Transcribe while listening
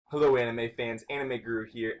Hello anime fans, Anime Guru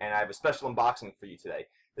here, and I have a special unboxing for you today.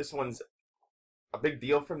 This one's a big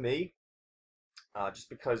deal for me, just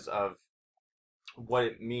because of what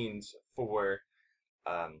it means for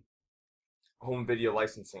home video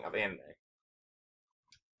licensing of anime.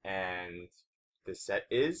 And this set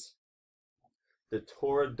is the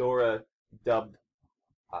Toradora dubbed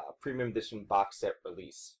premium edition box set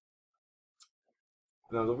release.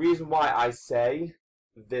 Now the reason why I say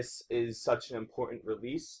this is such an important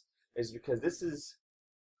release is because this is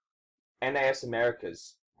NIS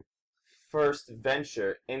America's first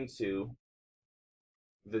venture into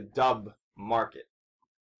the dub market.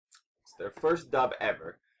 It's their first dub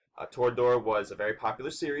ever. Toradora was a very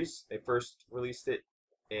popular series. They first released it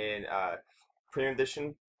in Premium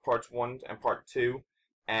Edition, Parts 1 and Part 2,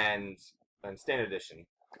 and Standard Edition,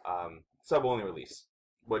 sub-only release,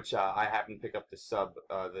 which I happened to pick up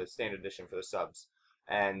the Standard Edition for the subs.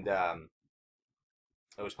 And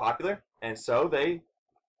it was popular, and so they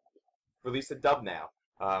released a dub now.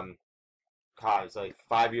 It's like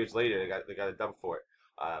 5 years later they got a dub for it.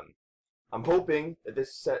 I'm hoping that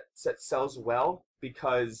this set sells well,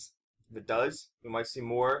 because if it does, we might see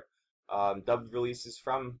more dubbed releases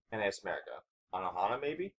from NIS America. On Ohana,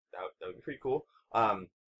 maybe? That would be pretty cool.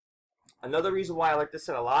 Another reason why I like this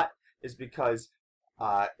set a lot is because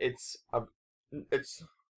it's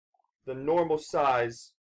the normal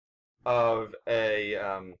size of a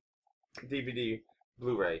DVD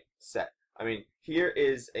Blu-ray set. I mean, here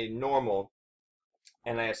is a normal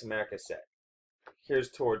NIS America set. Here's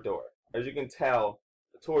Toradora. As you can tell,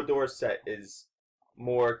 the Toradora set is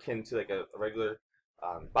more akin to like a regular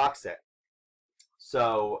box set.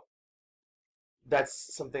 So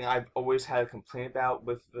that's something I've always had a complaint about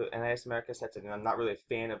with the NIS America sets, and I'm not really a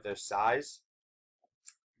fan of their size.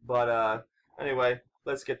 But anyway,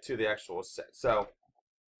 let's get to the actual set. So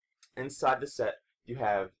inside the set, you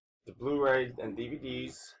have the Blu-ray and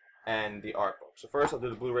DVDs and the art book. So first I'll do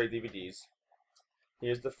the Blu-ray DVDs.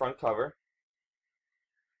 Here's the front cover.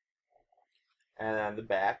 And then the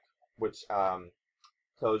back, which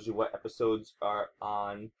tells you what episodes are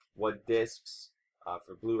on what discs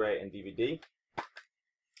for Blu-ray and DVD.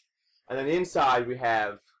 And then the inside we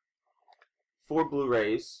have 4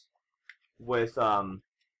 Blu-rays with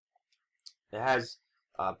it has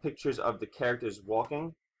pictures of the characters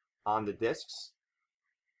walking on the discs.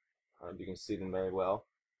 You can see them very well,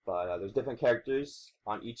 but there's different characters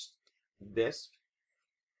on each disc.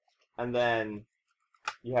 And then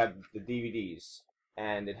you have the DVDs,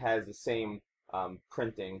 and it has the same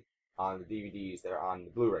printing on the DVDs that are on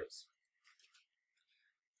the Blu-rays.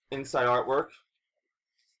 Inside artwork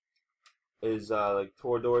is like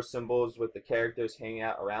Toradora symbols with the characters hanging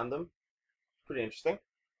out around them. Pretty interesting.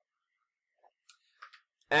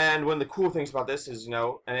 And one of the cool things about this is,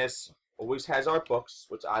 NIS always has art books,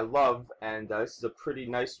 which I love, and this is a pretty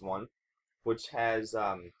nice one, which has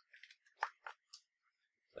like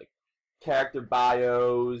character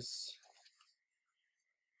bios,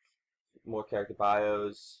 more character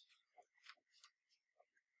bios,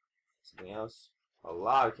 something else, a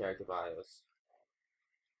lot of character bios.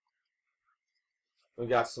 We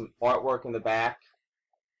got some artwork in the back.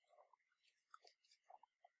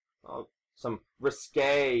 Some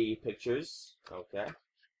risque pictures, okay.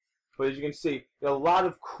 But as you can see, there's a lot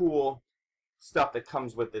of cool stuff that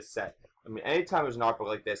comes with this set. I mean, anytime there's an art book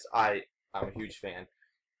like this, I'm a huge fan.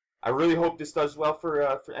 I really hope this does well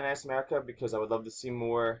for NIS America, because I would love to see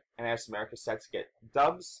more NIS America sets get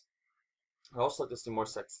dubs. I'd also like to see more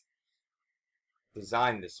sets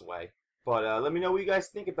designed this way. But let me know what you guys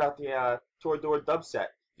think about the Toradora dub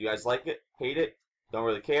set. Do you guys like it? Hate it? Don't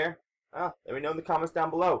really care? Let me know in the comments down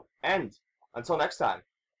below. And until next time,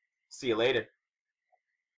 see you later.